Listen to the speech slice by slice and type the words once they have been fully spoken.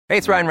Hey,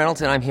 it's Ryan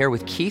Reynolds, and I'm here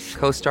with Keith,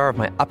 co-star of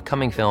my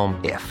upcoming film,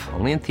 If,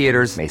 only in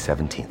theaters May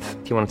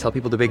 17th. Do you want to tell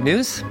people the big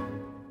news?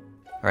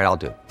 All right, I'll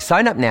do it.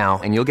 Sign up now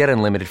and you'll get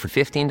unlimited for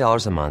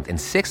 $15 a month and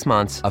 6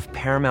 months of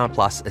Paramount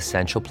Plus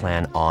Essential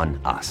Plan on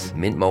us.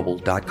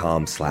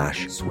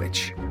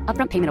 MintMobile.com/switch.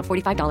 Upfront payment of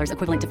 $45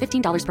 equivalent to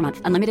 $15 per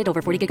month. Unlimited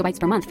over 40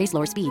 gigabytes per month. Face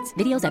lower speeds.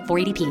 Videos at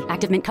 480p.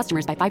 Active Mint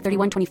customers by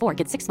 531.24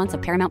 get 6 months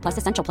of Paramount Plus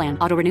Essential Plan.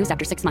 Auto renews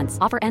after 6 months.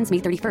 Offer ends May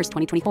 31st,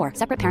 2024.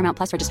 Separate Paramount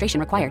Plus registration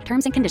required.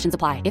 Terms and conditions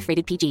apply if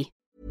rated PG.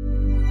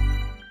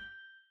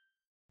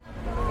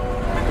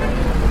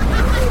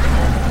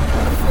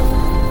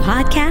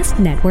 Podcast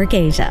Network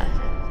Asia.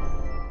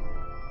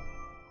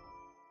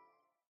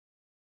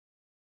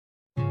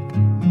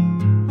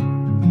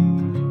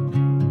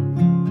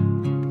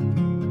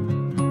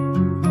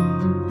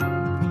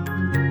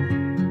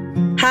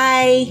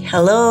 Hi,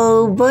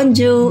 hello,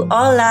 bonjour,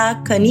 hola,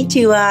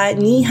 konnichiwa,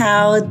 ni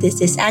hao.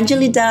 This is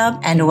Anjali Dub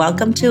and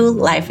welcome to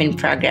Life in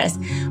Progress.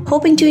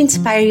 Hoping to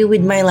inspire you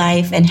with my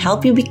life and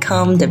help you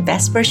become the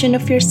best version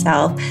of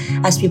yourself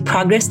as we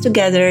progress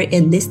together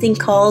in this thing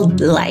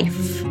called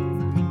life.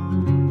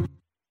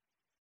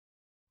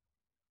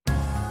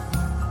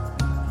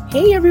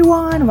 Hey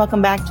everyone,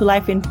 welcome back to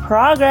Life in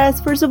Progress.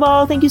 First of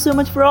all, thank you so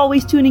much for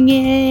always tuning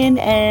in,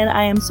 and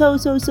I am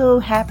so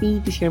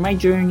happy to share my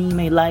journey,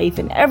 my life,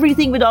 and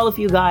everything with all of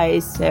you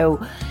guys. So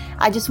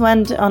I just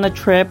went on a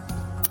trip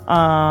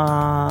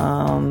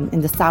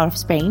in the south of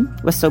Spain.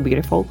 It was so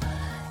beautiful,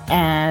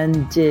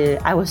 and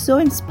I was so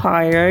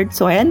inspired.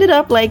 So I ended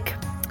up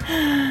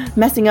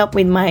messing up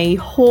with my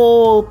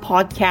whole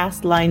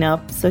podcast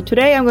lineup. So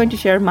today I'm going to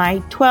share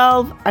my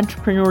 12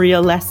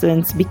 entrepreneurial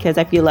lessons because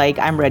I feel like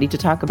I'm ready to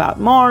talk about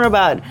more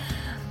about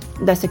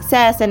the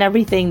success and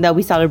everything that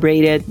we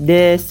celebrated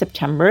this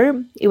September.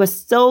 It was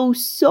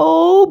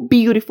so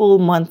beautiful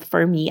month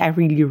for me. I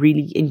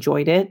really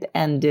enjoyed it.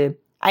 And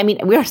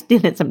we are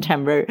still in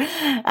September.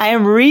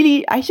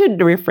 I should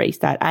rephrase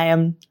that. I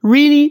am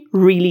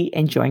really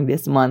enjoying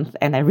this month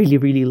and I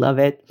really love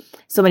it.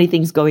 So many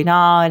things going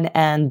on,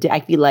 and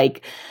I feel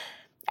like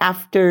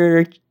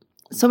after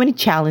so many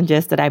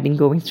challenges that I've been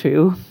going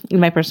through in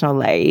my personal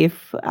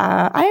life,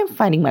 I am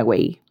finding my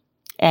way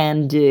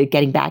and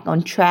getting back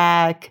on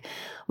track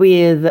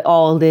with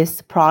all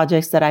these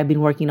projects that I've been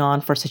working on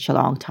for such a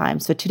long time.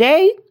 So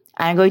today,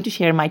 I'm going to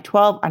share my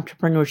 12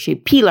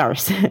 entrepreneurship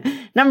pillars.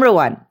 Number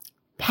 1,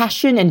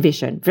 passion and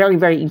vision.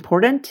 Very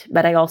important,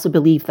 but I also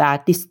believe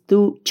that these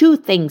two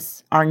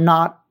things are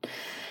not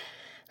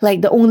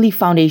like the only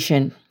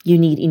foundation you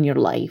need in your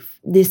life.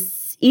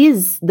 This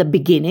is the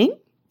beginning,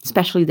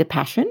 especially the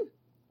passion,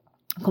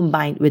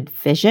 combined with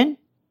vision.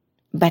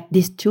 But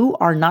these two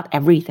are not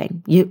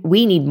everything.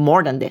 We need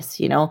more than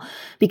this,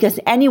 because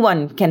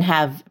anyone can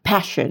have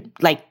passion.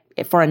 Like,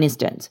 for an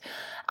instance,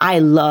 I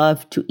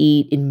love to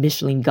eat in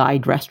Michelin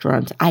Guide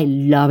restaurants. I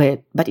love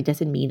it, but it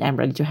doesn't mean I'm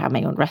ready to have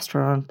my own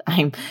restaurant.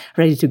 I'm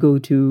ready to go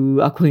to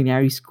a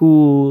culinary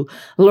school,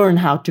 learn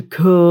how to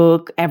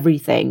cook,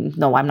 everything.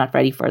 No, I'm not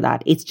ready for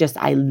that. It's just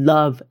I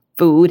love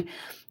food,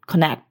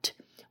 connect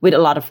with a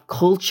lot of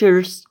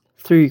cultures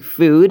through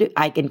food.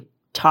 I can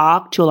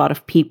talk to a lot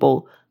of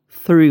people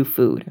through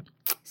food.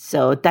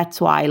 So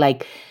that's why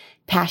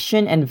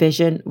passion and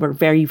vision were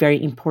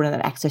very important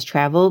at Access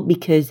Travel,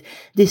 because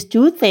these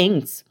two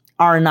things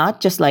are not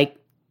just I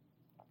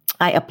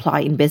apply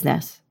in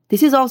business.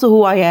 This is also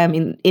who I am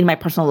in my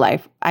personal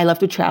life. I love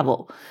to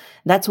travel.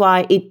 That's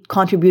why it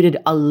contributed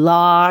a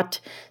lot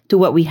to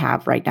what we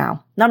have right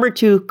now. Number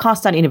 2,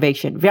 constant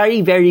innovation. Very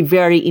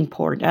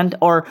important,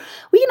 or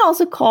we can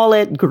also call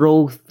it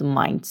growth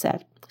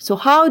mindset. So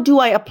how do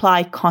I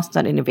apply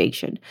constant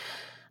innovation?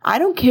 I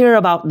don't care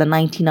about the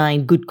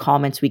 99 good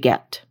comments we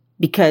get,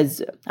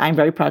 because I'm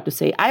very proud to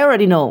say I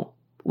already know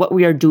what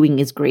we are doing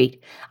is great.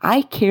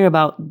 I care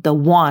about the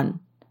one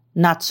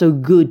not so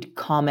good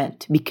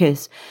comment,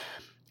 because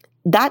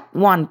that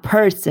one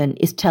person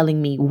is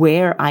telling me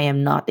where I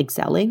am not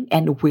excelling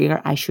and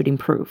where I should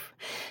improve.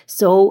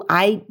 So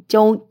I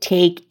don't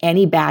take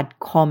any bad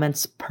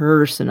comments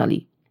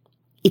personally.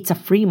 It's a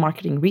free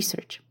marketing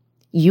research.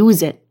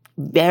 Use it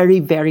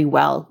very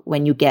well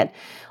when you get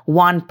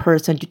one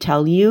person to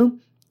tell you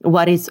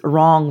what is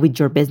wrong with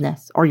your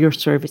business or your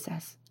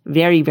services.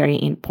 Very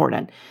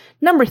important.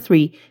 Number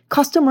 3,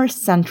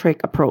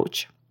 customer-centric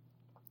approach.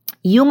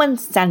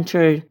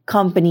 Human-centered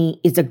company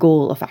is the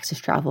goal of Access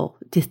Travel.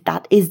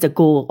 That is the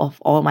goal of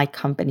all my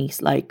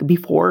companies.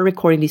 Before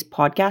recording this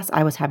podcast,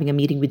 I was having a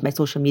meeting with my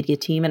social media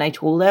team, and I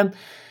told them,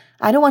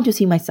 I don't want to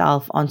see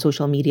myself on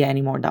social media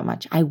anymore that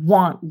much. I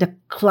want the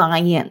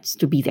clients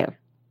to be there.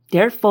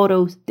 Their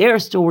photos, their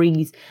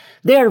stories,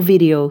 their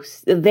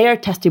videos, their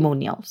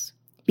testimonials.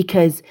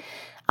 Because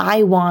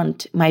I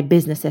want my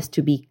businesses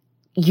to be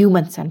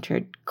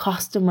human-centered,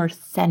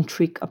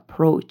 customer-centric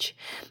approach.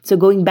 So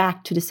going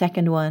back to the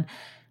second one,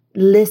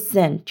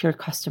 listen to your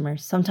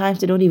customers. Sometimes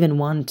they don't even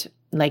want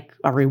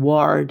a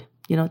reward.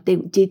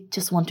 They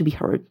just want to be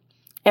heard.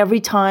 Every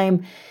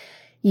time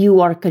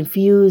you are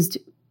confused,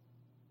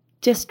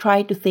 just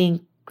try to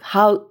think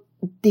how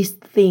this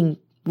thing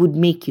would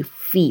make you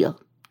feel.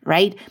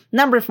 right?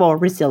 Number 4,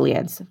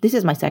 resilience. This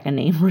is my second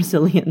name,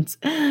 resilience.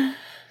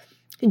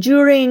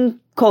 During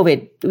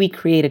COVID, we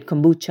created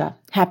Kombucha,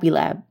 Happy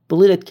Lab,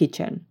 Bulleted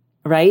Kitchen,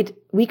 right?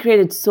 We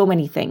created so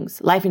many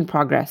things, Life in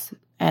Progress,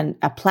 and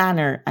a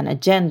planner, an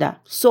agenda,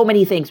 so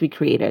many things we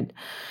created.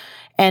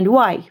 And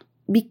why?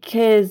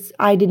 Because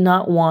I did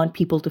not want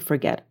people to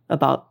forget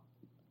about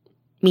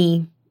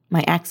me,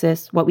 my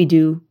access, what we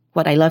do,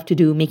 what I love to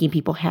do, making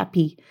people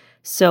happy.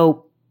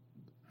 So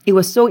it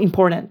was so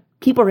important.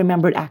 People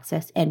remembered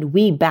Access and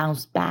we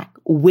bounced back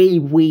way,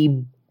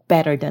 way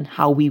better than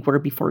how we were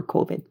before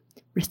COVID.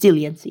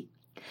 Resiliency.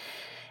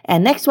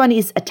 And next one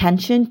is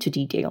attention to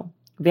detail.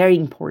 Very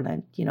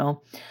important,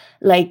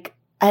 Like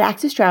at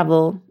Access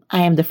Travel,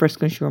 I am the first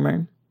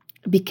consumer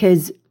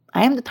because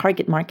I am the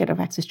target market of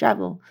Access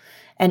Travel.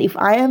 And if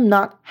I am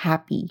not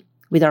happy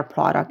with our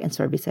product and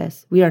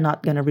services, we are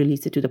not going to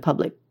release it to the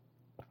public.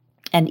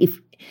 And if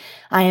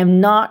I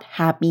am not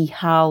happy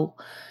how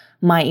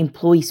my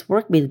employees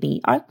work with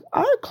me, our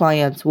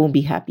clients won't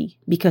be happy,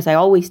 because I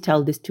always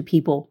tell this to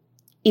people.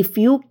 If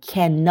you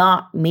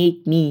cannot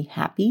make me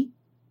happy,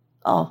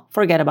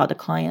 forget about the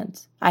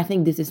clients. I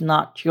think this is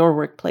not your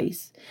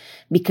workplace,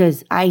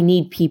 because I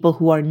need people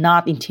who are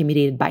not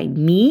intimidated by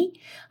me,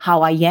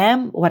 how I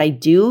am, what I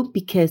do,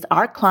 because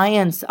our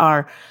clients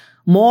are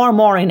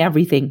more in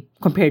everything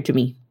compared to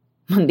me.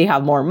 They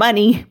have more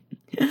money,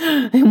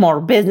 more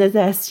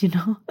businesses,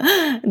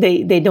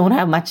 They don't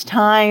have much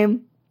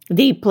time.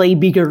 They play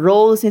bigger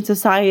roles in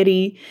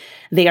society.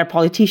 They are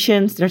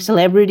politicians, they're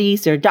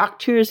celebrities, they're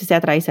doctors,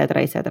 etc.,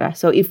 etc., etc.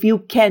 So if you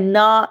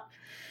cannot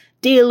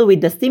deal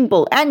with the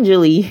simple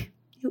Angeli,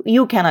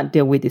 you cannot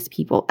deal with these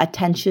people.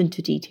 Attention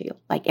to detail,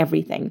 like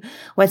everything.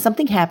 When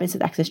something happens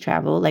at Access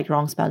Travel, like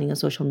wrong spelling on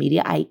social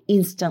media, I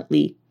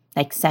instantly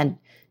send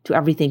to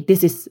everything.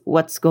 This is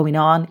what's going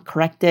on,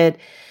 correct it,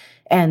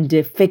 and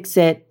fix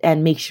it,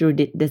 and make sure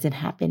that it doesn't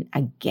happen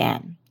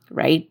again,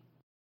 right?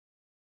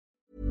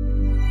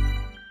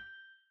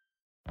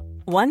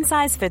 One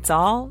size fits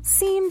all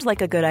seemed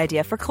like a good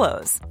idea for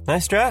clothes.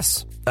 Nice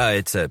dress.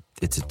 It's a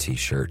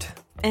t-shirt.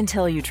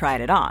 Until you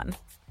tried it on.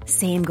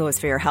 Same goes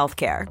for your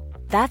healthcare.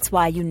 That's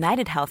why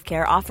United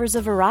Healthcare offers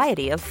a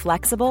variety of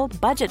flexible,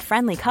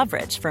 budget-friendly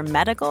coverage for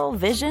medical,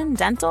 vision,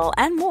 dental,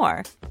 and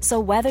more. So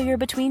whether you're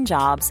between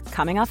jobs,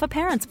 coming off a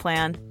parent's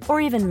plan,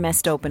 or even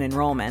missed open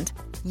enrollment,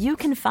 you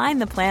can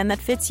find the plan that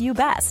fits you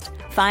best.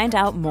 Find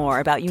out more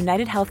about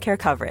United Healthcare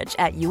coverage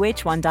at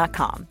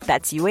uh1.com.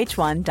 That's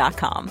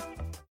uh1.com.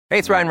 Hey,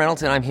 it's Ryan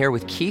Reynolds, and I'm here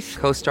with Keith,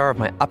 co-star of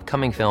my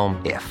upcoming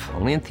film, If,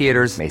 only in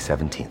theaters May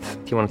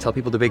 17th. Do you want to tell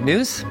people the big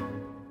news?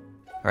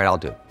 All right, I'll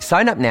do it.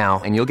 Sign up now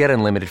and you'll get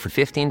unlimited for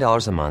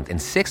 $15 a month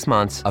and 6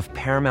 months of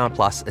Paramount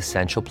Plus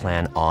Essential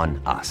Plan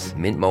on us.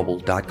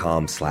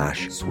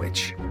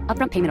 MintMobile.com/switch.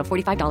 Upfront payment of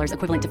 $45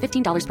 equivalent to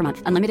 $15 per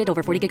month. Unlimited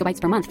over 40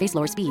 gigabytes per month. Face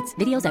lower speeds.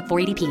 Videos at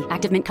 480p.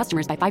 Active Mint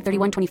customers by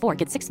 531.24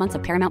 get 6 months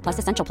of Paramount Plus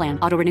Essential Plan.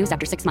 Auto renews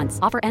after 6 months.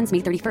 Offer ends May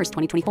 31st,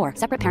 2024.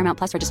 Separate Paramount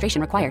Plus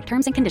registration required.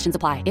 Terms and conditions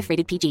apply if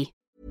rated PG.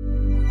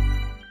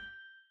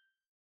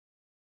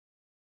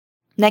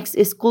 Next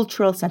is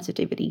cultural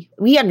sensitivity.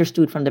 We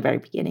understood from the very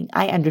beginning.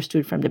 I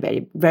understood from the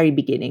very, very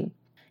beginning.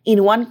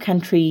 In one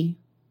country,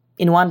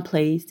 in one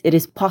place, it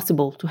is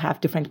possible to have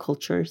different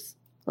cultures.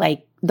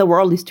 Like, the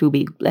world is too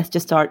big. Let's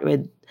just start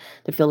with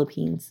the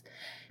Philippines.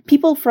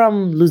 People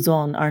from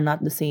Luzon are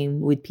not the same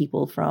with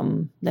people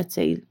from, let's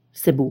say,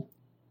 Cebu,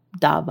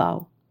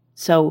 Davao.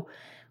 So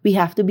we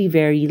have to be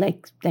very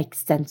like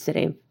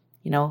sensitive,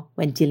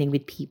 when dealing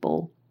with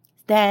people.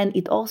 Then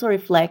it also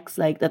reflects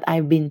that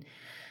I've been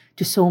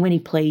to so many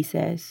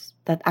places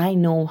that I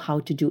know how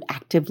to do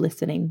active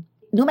listening.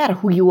 No matter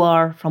who you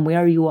are, from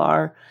where you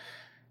are,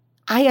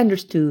 I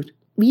understood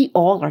we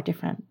all are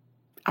different.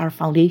 Our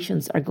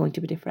foundations are going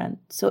to be different.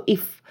 So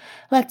if,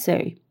 let's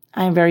say,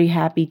 I'm very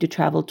happy to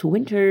travel to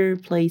winter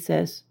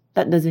places,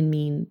 that doesn't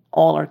mean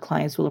all our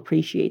clients will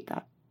appreciate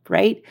that,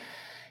 right?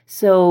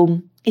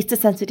 So it's the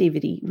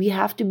sensitivity. We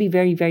have to be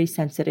very, very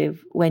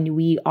sensitive when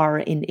we are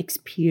in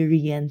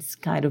experience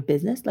kind of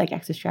business like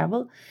Access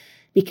Travel,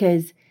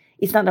 because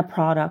it's not a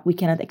product. We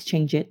cannot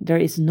exchange it. There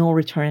is no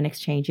return and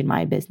exchange in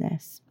my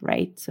business,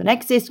 right? So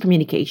next is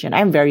communication.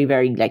 I'm very,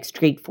 very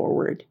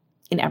straightforward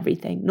in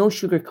everything. No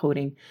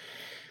sugarcoating.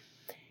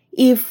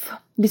 If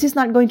this is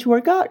not going to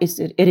work out,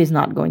 it is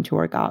not going to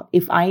work out.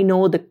 If I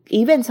know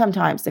even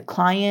sometimes the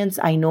clients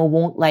I know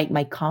won't like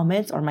my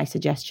comments or my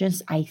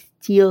suggestions, I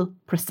still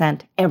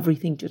present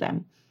everything to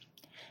them.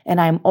 And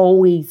I'm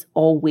always,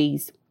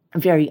 always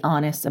very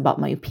honest about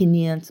my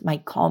opinions, my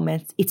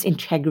comments. It's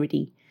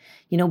integrity.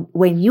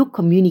 When you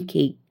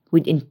communicate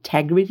with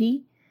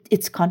integrity,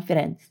 it's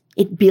confidence.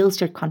 It builds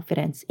your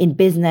confidence in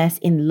business,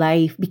 in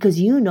life, because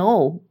you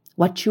know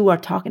what you are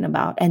talking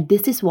about. And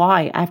this is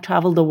why I've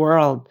traveled the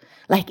world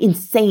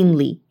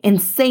insanely,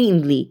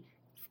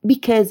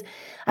 because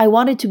I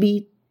wanted to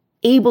be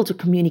able to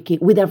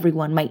communicate with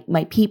everyone,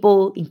 my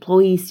people,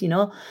 employees,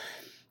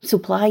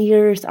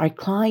 suppliers, our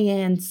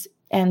clients,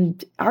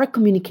 and our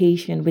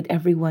communication with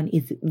everyone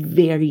is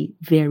very,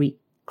 very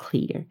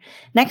clear.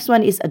 Next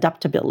one is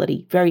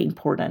adaptability. Very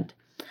important.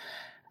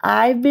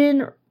 I've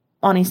been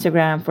on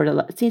Instagram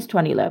since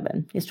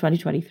 2011. It's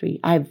 2023.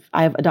 I've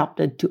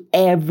adopted to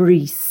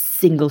every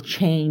single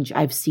change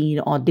I've seen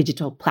on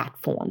digital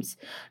platforms.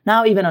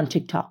 Now even on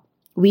TikTok,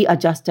 we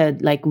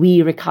adjusted, like we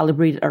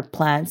recalibrated our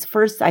plans.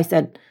 First, I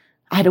said,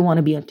 I don't want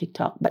to be on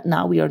TikTok, but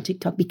now we are on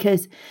TikTok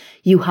because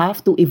you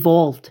have to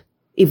evolve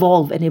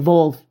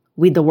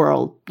with the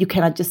world. You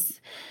cannot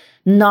just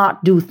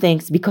not do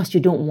things because you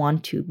don't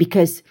want to,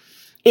 because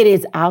it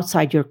is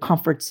outside your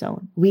comfort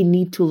zone. We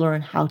need to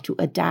learn how to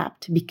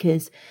adapt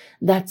because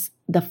that's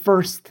the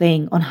first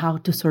thing on how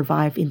to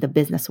survive in the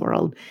business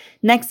world.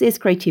 Next is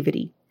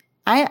creativity.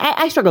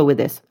 I struggle with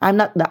this. I'm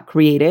not that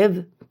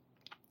creative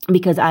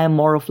because I am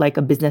more of like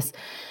a business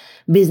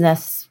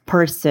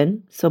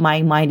person. So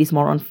my mind is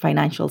more on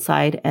financial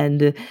side.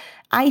 And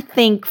I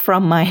think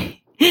from my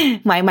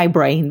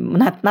brain,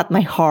 not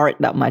my heart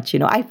that much.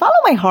 I follow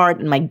my heart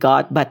and my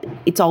gut, but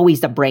it's always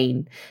the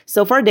brain.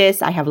 So for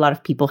this, I have a lot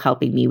of people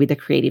helping me with the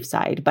creative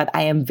side, but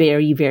I am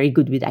very, very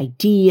good with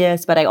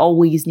ideas, but I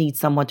always need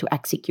someone to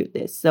execute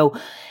this. So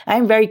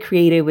I'm very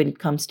creative when it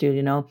comes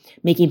to,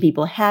 making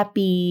people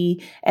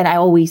happy. And I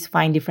always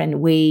find different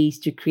ways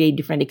to create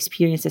different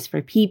experiences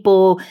for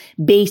people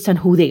based on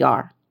who they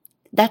are.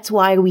 That's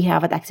why we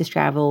have at Access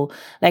Travel,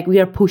 like we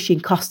are pushing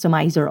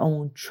customize our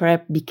own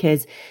trip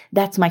because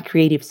that's my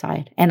creative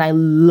side. And I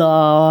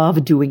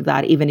love doing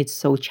that, even it's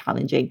so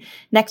challenging.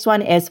 Next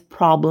one is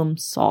problem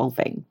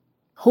solving.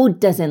 Who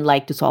doesn't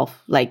like to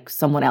solve like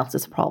someone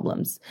else's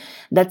problems?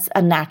 That's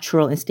a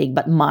natural instinct,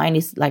 but mine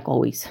is like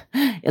always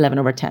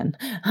 11/10.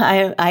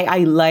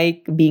 I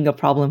like being a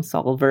problem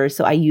solver,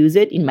 so I use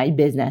it in my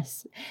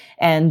business.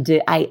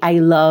 And I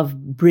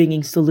love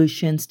bringing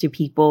solutions to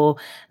people.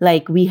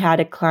 Like we have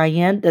a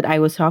client that I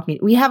was talking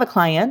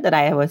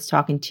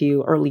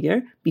to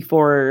earlier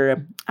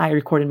before I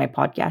recorded my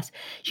podcast.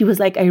 She was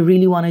like, I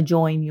really want to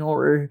join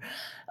your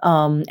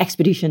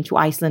expedition to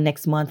Iceland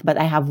next month, but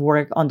I have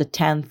work on the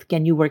 10th.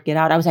 Can you work it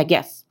out? I was like,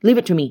 yes, leave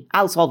it to me.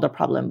 I'll solve the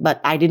problem.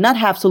 But I did not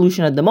have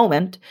solution at the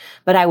moment,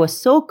 but I was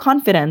so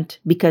confident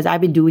because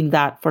I've been doing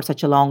that for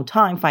such a long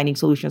time, finding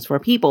solutions for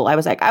people. I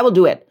was like, I will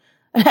do it.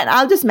 And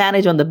I'll just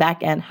manage on the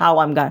back end how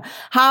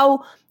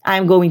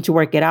I'm going to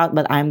work it out,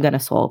 but I'm going to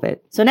solve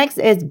it. So next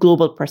is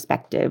global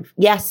perspective.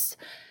 Yes,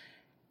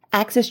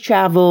 Access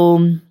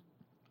Travel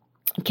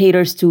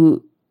caters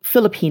to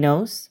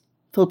Filipinos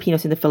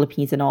in the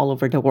Philippines and all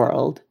over the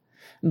world.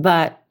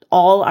 But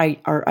all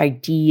our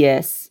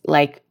ideas,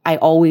 like I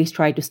always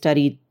try to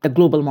study the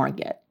global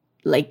market,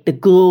 like the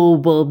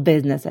global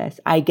businesses.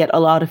 I get a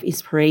lot of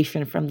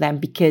inspiration from them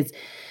because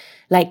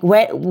like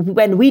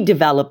when we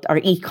developed our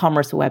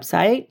e-commerce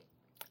website,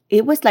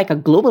 it was like a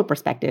global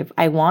perspective.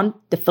 I want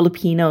the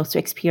Filipinos to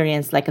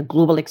experience like a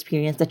global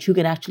experience that you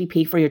can actually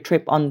pay for your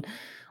trip on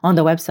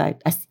the website,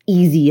 as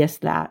easy as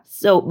that.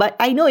 So, but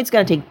I know it's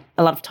going to take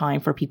a lot of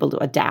time for people to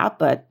adapt,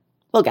 but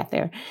we'll get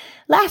there.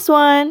 Last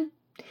one,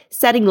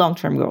 setting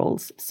long-term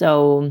goals.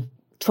 So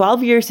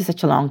 12 years is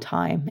such a long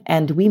time.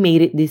 And we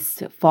made it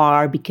this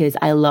far because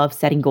I love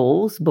setting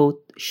goals, both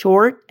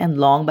short and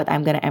long, but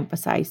I'm going to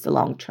emphasize the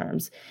long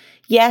terms.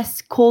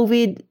 Yes,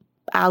 COVID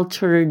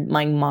altered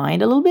my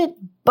mind a little bit,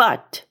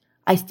 but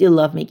I still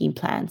love making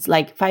plans.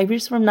 Like 5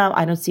 years from now,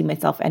 I don't see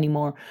myself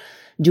anymore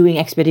doing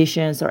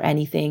expeditions or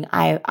anything.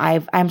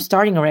 I'm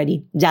starting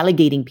already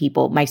delegating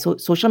people. My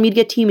social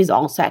media team is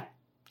all set.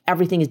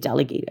 Everything is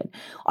delegated.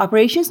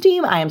 Operations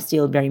team, I am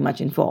still very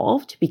much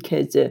involved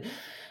because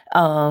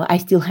I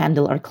still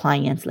handle our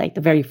clients, like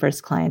the very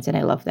first clients, and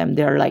I love them.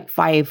 There are like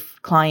 5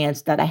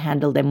 clients that I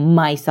handle them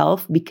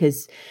myself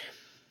because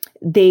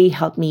they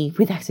help me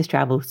with Access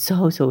Travel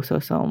so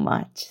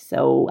much.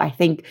 So I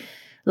think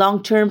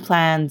long-term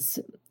plans,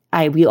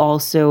 we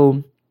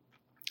also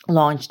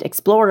launched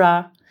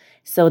Explora.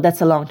 So that's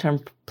a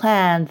long-term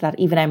plan that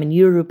even I'm in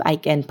Europe, I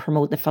can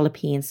promote the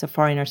Philippines, so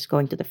foreigners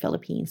going to the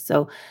Philippines.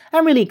 So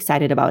I'm really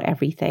excited about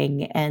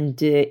everything.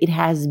 And it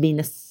has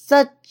been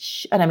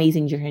such an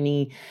amazing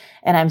journey.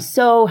 And I'm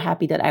so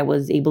happy that I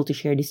was able to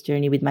share this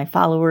journey with my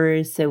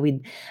followers. So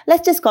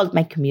let's just call it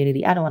my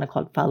community. I don't want to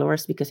call it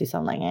followers because it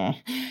sounds like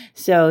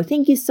So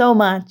thank you so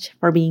much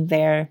for being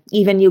there.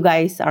 Even you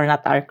guys are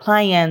not our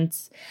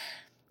clients.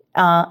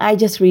 I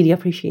just really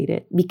appreciate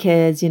it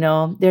because,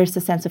 there's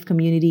a sense of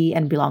community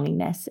and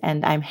belongingness.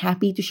 And I'm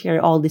happy to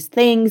share all these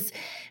things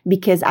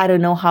because I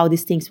don't know how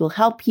these things will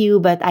help you,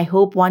 but I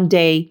hope one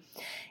day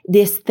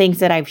these things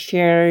that I've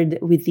shared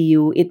with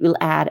you, it will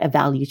add a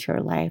value to your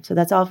life. So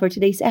that's all for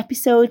today's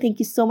episode. Thank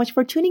you so much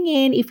for tuning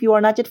in. If you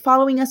are not yet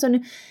following us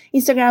on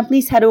Instagram,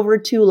 please head over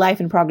to Life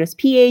in Progress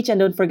PH and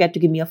don't forget to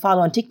give me a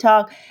follow on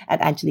TikTok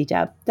at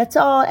AnjaliTab. That's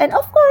all. And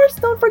of course,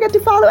 don't forget to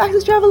follow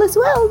Access Travel as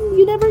well.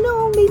 You never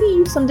know.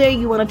 Maybe someday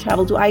you want to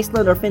travel to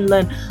Iceland or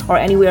Finland or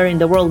anywhere in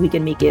the world, we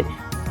can make it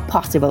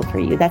possible for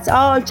you. That's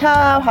all.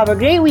 Ciao. Have a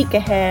great week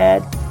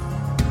ahead.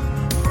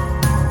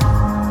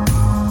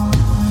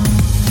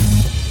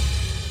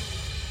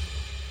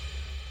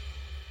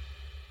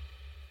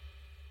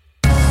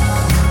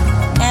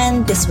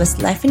 This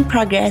was Life in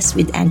Progress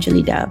with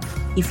Angeli Dub.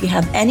 If you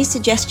have any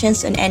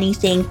suggestions on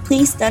anything,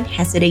 please don't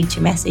hesitate to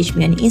message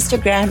me on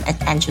Instagram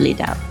at Angeli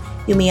Dub.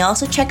 You may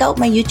also check out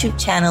my YouTube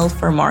channel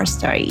for more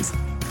stories.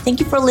 Thank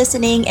you for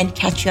listening and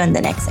catch you on the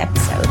next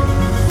episode.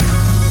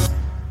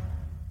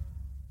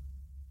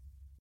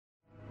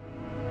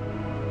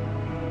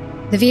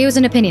 The views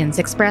and opinions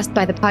expressed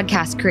by the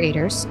podcast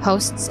creators,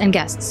 hosts, and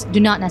guests do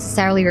not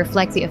necessarily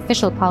reflect the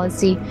official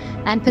policy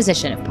and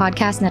position of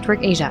Podcast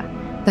Network Asia,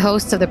 the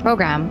hosts of the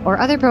program, or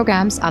other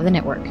programs of the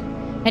network.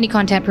 Any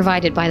content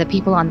provided by the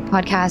people on the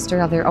podcast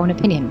are of their own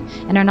opinion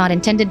and are not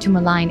intended to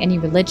malign any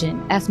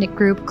religion, ethnic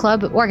group,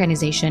 club,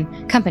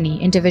 organization,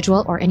 company,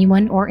 individual, or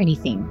anyone or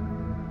anything.